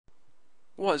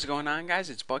What's going on, guys?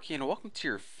 It's Bucky and welcome to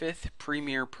your 5th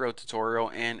Premiere Pro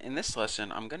tutorial, and in this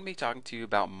lesson I'm going to be talking to you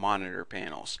about monitor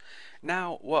panels.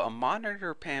 Now what a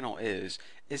monitor panel is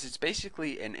it's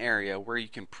basically an area where you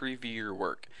can preview your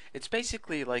work. It's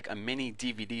basically like a mini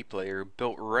DVD player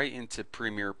built right into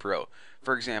Premiere Pro.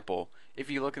 For example, if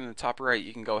you look in the top right,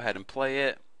 you can go ahead and play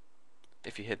it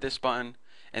if you hit this button,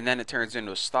 and then it turns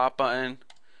into a stop button.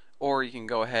 Or you can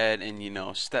go ahead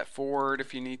and, step forward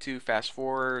if you need to, fast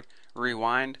forward,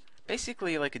 rewind.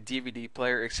 Basically like a DVD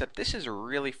player, except this is a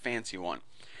really fancy one.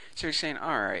 So you're saying,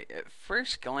 alright, at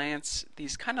first glance,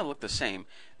 these kind of look the same.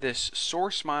 This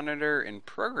source monitor and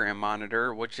program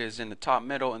monitor, which is in the top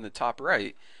middle and the top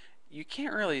right, you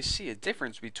can't really see a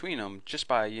difference between them just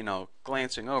by,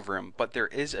 glancing over them. But there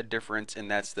is a difference,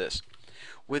 and that's this.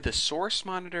 With the source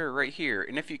monitor right here,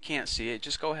 and if you can't see it,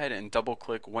 just go ahead and double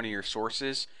click one of your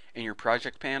sources in your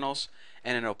project panels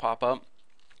and it'll pop up.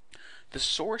 The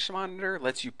source monitor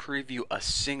lets you preview a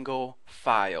single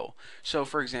file. So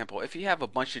for example, if you have a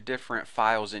bunch of different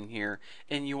files in here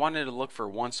and you wanted to look for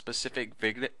one specific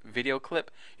video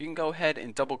clip, you can go ahead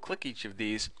and double click each of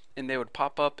these and they would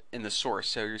pop up in the source.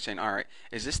 So you're saying, alright,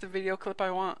 is this the video clip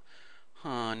I want?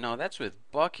 No, that's with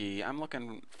Bucky. I'm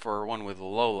looking for one with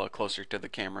Lola closer to the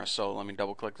camera, so let me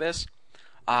double click this.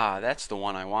 Ah, that's the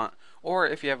one I want. Or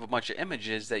if you have a bunch of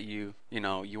images that you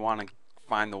want to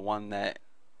find the one that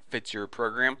fits your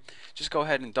program, just go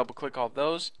ahead and double click all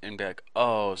those and be like,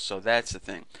 oh, so that's the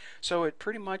thing. So it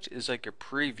pretty much is like a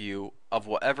preview of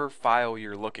whatever file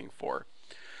you're looking for.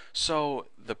 So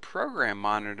the program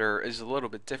monitor is a little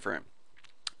bit different.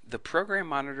 The program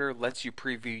monitor lets you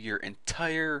preview your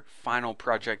entire final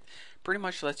project, pretty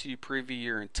much lets you preview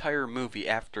your entire movie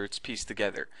after it's pieced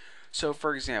together. So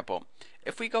for example,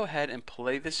 if we go ahead and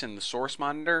play this in the source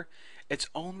monitor, it's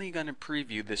only going to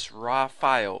preview this raw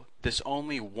file, this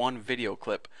only one video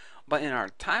clip. But in our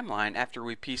timeline, after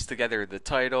we piece together the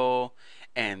title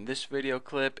and this video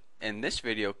clip and this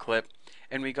video clip,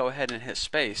 and we go ahead and hit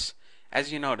space,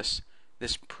 as you notice,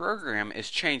 this program is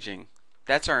changing.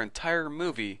 That's our entire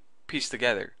movie pieced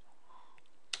together.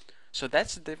 So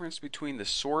that's the difference between the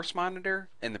source monitor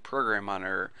and the program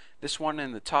monitor. This one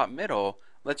in the top middle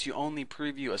lets you only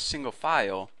preview a single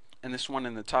file, and this one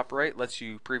in the top right lets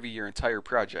you preview your entire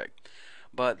project.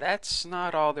 But that's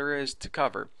not all there is to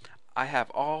cover. I have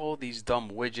all these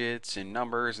dumb widgets and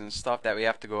numbers and stuff that we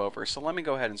have to go over, so let me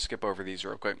go ahead and skip over these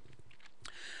real quick.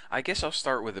 I guess I'll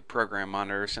start with the program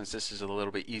monitor since this is a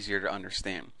little bit easier to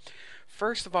understand.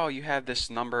 First of all, you have this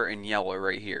number in yellow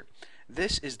right here.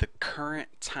 This is the current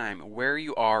time, where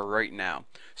you are right now.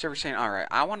 So if you're saying, alright,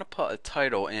 I want to put a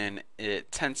title in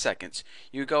at 10 seconds.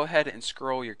 You go ahead and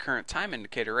scroll your current time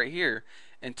indicator right here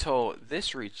until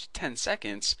this reaches 10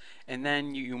 seconds, and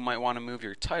then you might want to move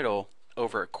your title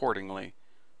over accordingly.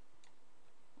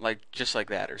 Just like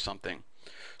that or something.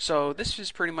 So this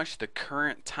is pretty much the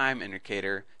current time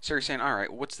indicator. So you're saying,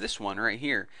 alright, what's this one right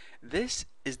here? This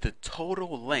is the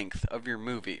total length of your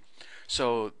movie.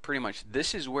 So pretty much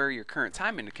this is where your current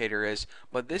time indicator is,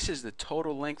 but this is the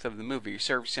total length of the movie.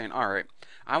 So you're saying, alright,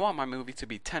 I want my movie to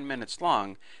be 10 minutes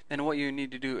long. Then what you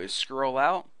need to do is scroll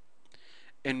out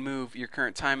and move your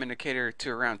current time indicator to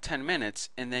around 10 minutes,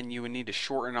 and then you would need to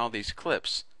shorten all these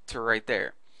clips to right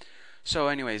there. So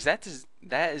anyways, that is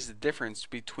the difference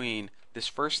between this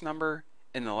first number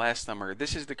and the last number.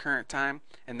 This is the current time,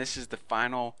 and this is the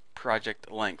final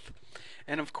project length.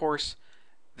 And of course,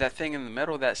 that thing in the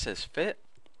middle that says fit,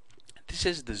 this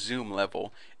is the zoom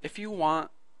level. If you want,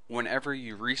 whenever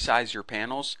you resize your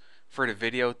panels, for the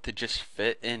video to just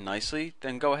fit in nicely,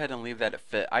 then go ahead and leave that at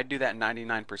fit. I do that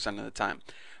 99% of the time.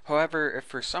 However, if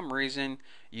for some reason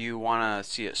you want to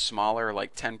see it smaller,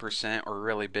 like 10%, or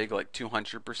really big, like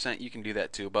 200%, you can do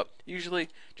that too. But usually,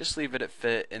 just leave it at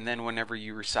fit, and then whenever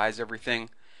you resize everything,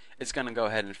 it's going to go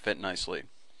ahead and fit nicely.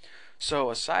 So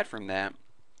aside from that,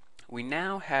 we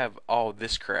now have all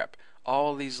this crap.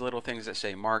 All these little things that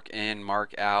say mark in,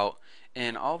 mark out,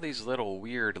 and all these little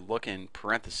weird looking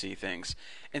parenthesis things.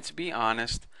 And to be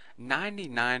honest,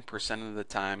 99% of the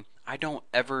time, I don't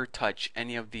ever touch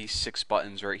any of these 6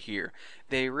 buttons right here.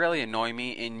 They really annoy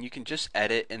me, and you can just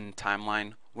edit in the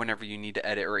timeline whenever you need to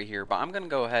edit right here. But I'm going to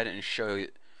go ahead and show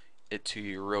it to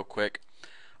you real quick.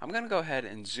 I'm going to go ahead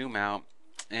and zoom out.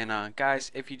 And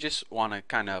guys, if you just want to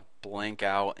kind of blank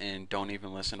out and don't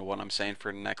even listen to what I'm saying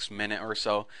for the next minute or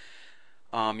so,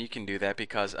 you can do that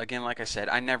because, again, like I said,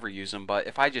 I never use them. But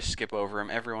if I just skip over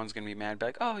them, everyone's going to be mad, be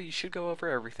like, oh, you should go over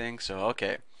everything. So,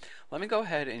 okay. Let me go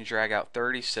ahead and drag out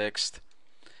 36th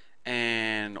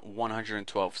and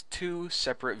 112th, 2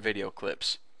 separate video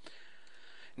clips.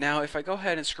 Now, if I go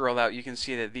ahead and scroll out, you can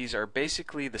see that these are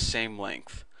basically the same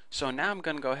length. So now I'm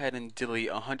going to go ahead and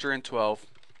delete 112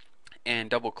 and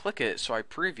double click it so I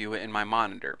preview it in my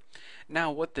monitor. Now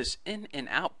what this in and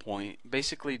out point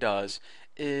basically does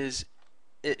is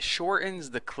it shortens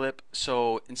the clip,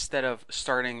 so instead of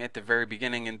starting at the very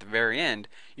beginning and the very end,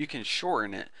 you can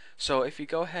shorten it. So if you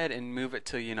go ahead and move it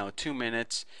to 2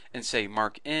 minutes and say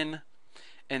mark in,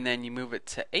 and then you move it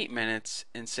to 8 minutes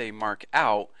and say mark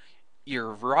out,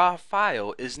 your raw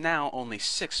file is now only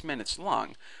 6 minutes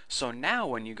long. So now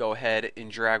when you go ahead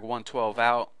and drag 112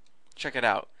 out, check it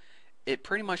out. It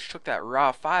pretty much took that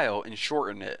raw file and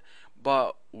shortened it.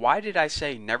 But why did I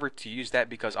say never to use that?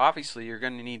 Because obviously you're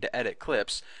going to need to edit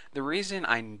clips. The reason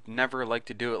I never like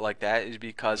to do it like that is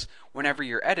because whenever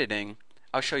you're editing,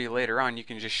 I'll show you later on, you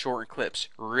can just shorten clips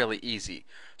really easy.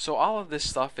 So all of this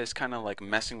stuff is kind of like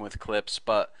messing with clips,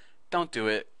 but don't do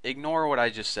it. Ignore what I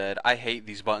just said. I hate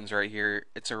these buttons right here.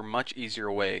 It's a much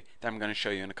easier way that I'm going to show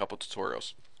you in a couple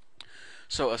tutorials.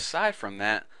 So aside from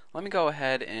that, let me go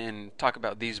ahead and talk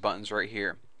about these buttons right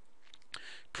here.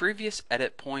 Previous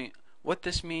edit point, what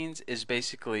this means is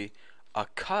basically a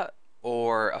cut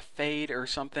or a fade or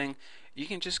something. You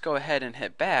can just go ahead and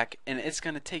hit back and it's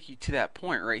going to take you to that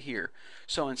point right here.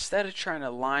 So instead of trying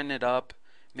to line it up,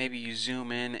 maybe you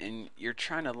zoom in and you're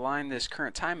trying to line this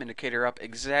current time indicator up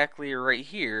exactly right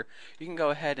here, you can go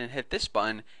ahead and hit this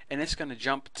button and it's going to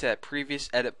jump to that previous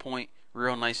edit point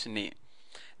real nice and neat.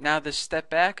 Now this step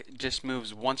back just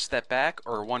moves one step back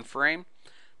or one frame.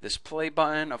 This play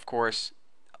button, of course,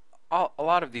 a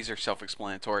lot of these are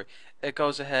self-explanatory. It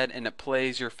goes ahead and it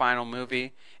plays your final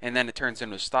movie and then it turns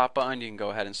into a stop button. You can go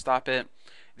ahead and stop it.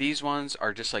 These ones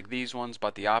are just like these ones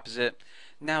but the opposite.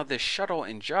 Now this shuttle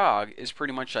and jog is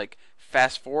pretty much like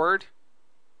fast forward,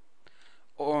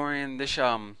 or in this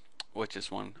which is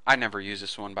one? I never use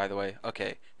this one, by the way.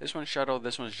 Okay, this one's shuttle,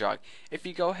 this one's jog. If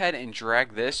you go ahead and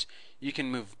drag this, you can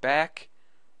move back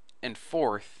and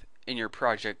forth in your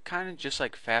project, kind of just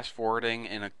like fast forwarding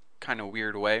in a kind of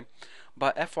weird way.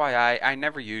 But FYI, I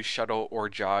never use shuttle or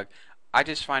jog. I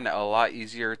just find it a lot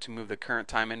easier to move the current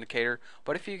time indicator.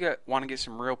 But if you want to get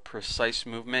some real precise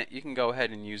movement, you can go ahead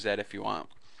and use that if you want.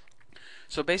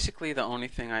 So basically the only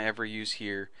thing I ever use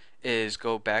here is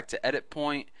go back to edit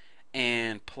point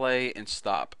and play and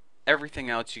stop. Everything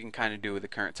else you can kind of do with the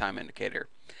current time indicator.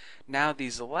 Now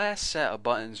these last set of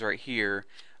buttons right here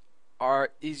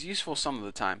is useful some of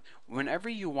the time. Whenever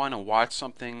you want to watch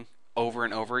something over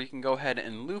and over, you can go ahead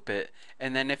and loop it,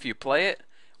 and then if you play it,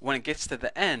 when it gets to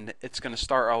the end, it's going to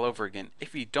start all over again.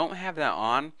 If you don't have that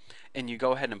on and you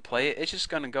go ahead and play it, it's just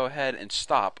going to go ahead and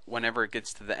stop whenever it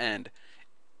gets to the end,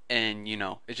 and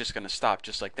it's just going to stop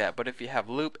just like that. But if you have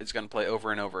loop, it's going to play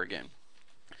over and over again.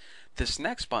 This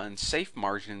next button, Safe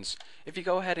Margins, if you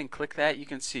go ahead and click that, you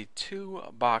can see two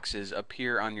boxes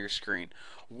appear on your screen.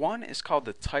 One is called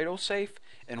the Title Safe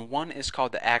and one is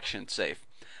called the Action Safe.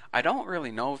 I don't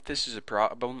really know if this is a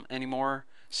problem anymore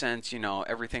since,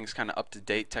 everything's kind of up to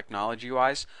date technology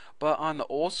wise, but on the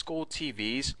old school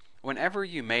TVs, whenever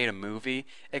you made a movie,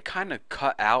 it kind of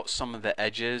cut out some of the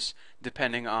edges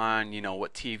depending on,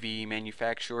 what TV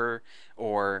manufacturer,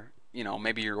 or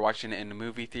maybe you're watching it in a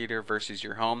movie theater versus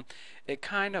your home. It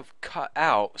kind of cut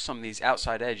out some of these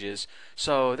outside edges.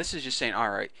 So this is just saying,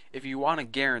 alright, if you want to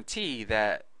guarantee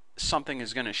that something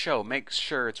is going to show, make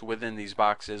sure it's within these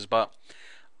boxes. But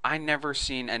I never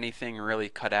seen anything really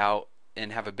cut out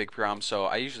and have a big problem, so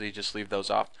I usually just leave those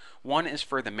off. One is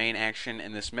for the main action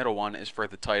and this middle one is for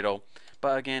the title,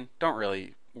 but again, don't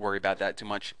really worry about that too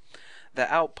much.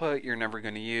 The output you're never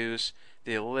going to use.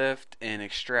 The lift and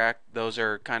extract, those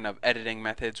are kind of editing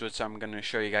methods, which I'm going to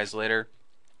show you guys later.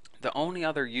 The only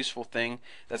other useful thing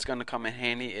that's going to come in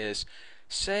handy is,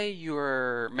 say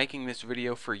you're making this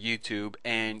video for YouTube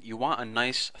and you want a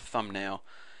nice thumbnail.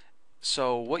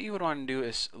 So what you would want to do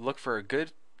is look for a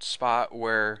good spot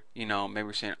where, maybe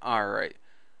we're saying, alright,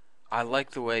 I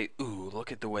like the way,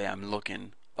 look at the way I'm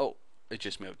looking. Oh, it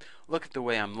just moved. Look at the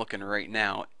way I'm looking right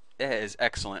now. It is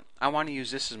excellent. I want to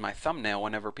use this as my thumbnail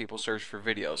whenever people search for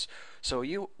videos. So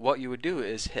what you would do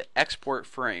is hit export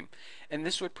frame, and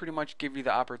this would pretty much give you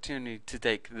the opportunity to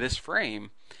take this frame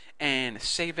and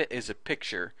save it as a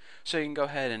picture. So you can go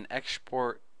ahead and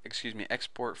export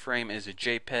frame as a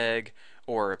JPEG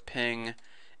or a PNG,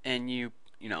 and you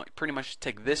pretty much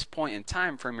take this point in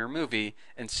time from your movie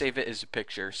and save it as a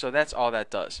picture. So that's all that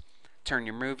does. Turn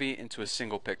your movie into a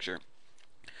single picture.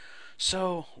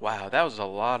 So, wow, that was a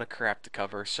lot of crap to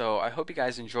cover. So I hope you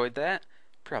guys enjoyed that.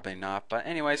 Probably not, but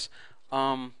anyways,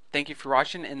 thank you for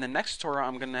watching. In the next tutorial,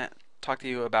 I'm going to talk to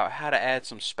you about how to add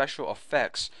some special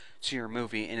effects to your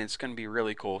movie, and it's going to be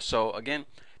really cool. So again,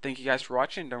 thank you guys for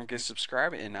watching. Don't forget to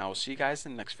subscribe, and I will see you guys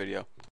in the next video.